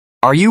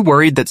Are you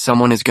worried that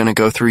someone is going to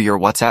go through your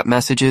WhatsApp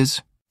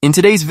messages? In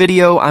today's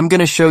video, I'm going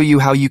to show you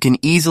how you can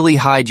easily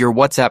hide your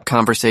WhatsApp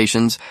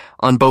conversations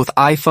on both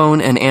iPhone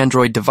and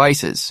Android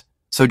devices.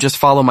 So just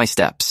follow my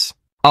steps.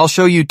 I'll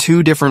show you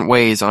two different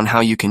ways on how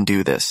you can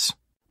do this.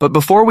 But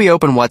before we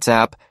open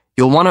WhatsApp,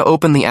 you'll want to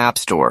open the App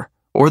Store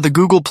or the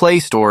Google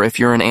Play Store if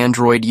you're an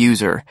Android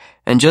user,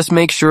 and just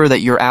make sure that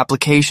your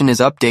application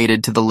is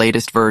updated to the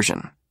latest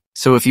version.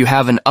 So if you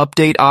have an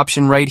update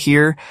option right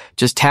here,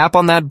 just tap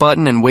on that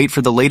button and wait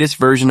for the latest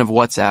version of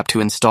WhatsApp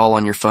to install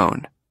on your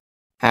phone.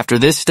 After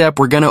this step,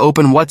 we're going to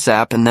open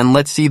WhatsApp, and then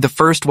let's see the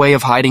first way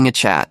of hiding a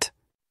chat.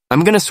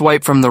 I'm going to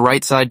swipe from the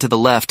right side to the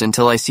left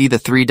until I see the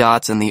three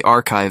dots and the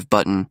archive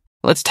button.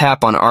 Let's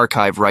tap on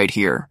archive right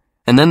here,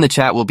 and then the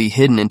chat will be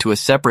hidden into a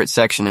separate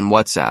section in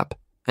WhatsApp.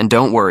 And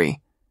don't worry,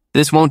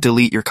 this won't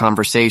delete your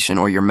conversation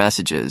or your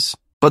messages.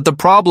 But the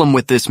problem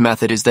with this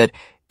method is that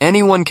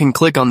anyone can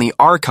click on the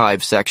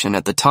archive section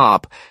at the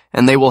top,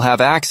 and they will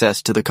have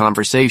access to the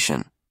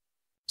conversation.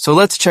 So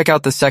let's check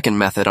out the second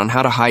method on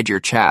how to hide your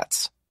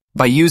chats.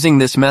 By using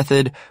this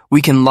method,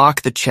 we can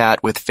lock the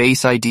chat with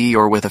Face ID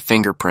or with a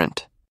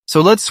fingerprint.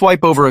 So let's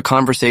swipe over a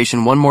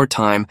conversation one more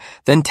time,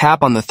 then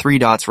tap on the three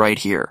dots right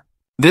here.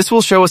 This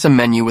will show us a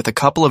menu with a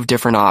couple of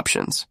different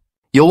options.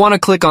 You'll want to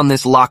click on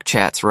this Lock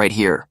Chats right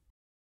here.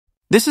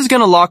 This is going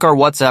to lock our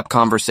WhatsApp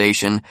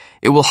conversation.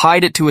 It will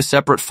hide it to a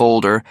separate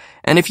folder,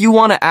 and if you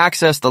want to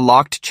access the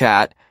locked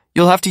chat,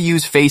 you'll have to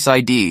use Face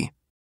ID.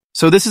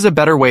 So this is a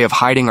better way of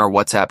hiding our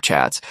WhatsApp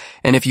chats,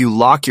 and if you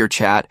lock your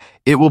chat,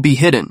 it will be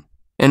hidden,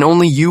 and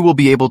only you will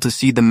be able to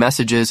see the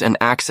messages and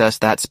access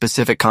that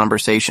specific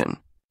conversation.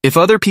 If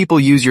other people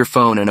use your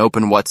phone and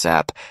open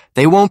WhatsApp,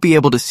 they won't be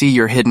able to see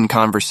your hidden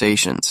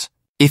conversations.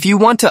 If you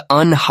want to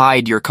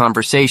unhide your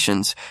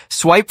conversations,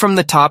 swipe from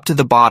the top to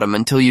the bottom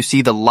until you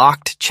see the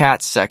locked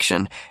chats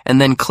section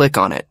and then click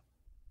on it.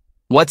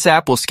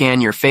 WhatsApp will scan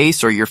your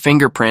face or your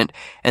fingerprint,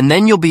 and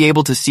then you'll be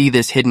able to see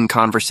this hidden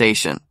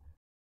conversation.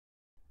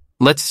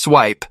 Let's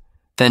swipe,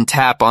 then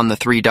tap on the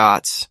three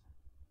dots.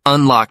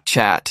 Unlock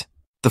chat.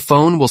 The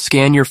phone will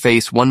scan your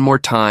face one more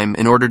time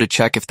in order to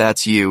check if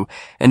that's you,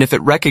 and if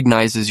it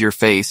recognizes your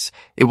face,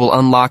 it will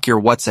unlock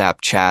your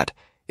WhatsApp chat.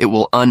 It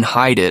will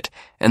unhide it,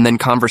 and then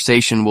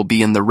conversation will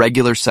be in the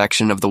regular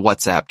section of the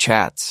WhatsApp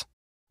chats.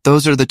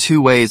 Those are the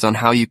two ways on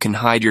how you can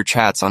hide your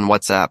chats on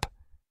WhatsApp.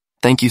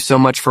 Thank you so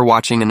much for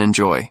watching and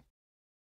enjoy.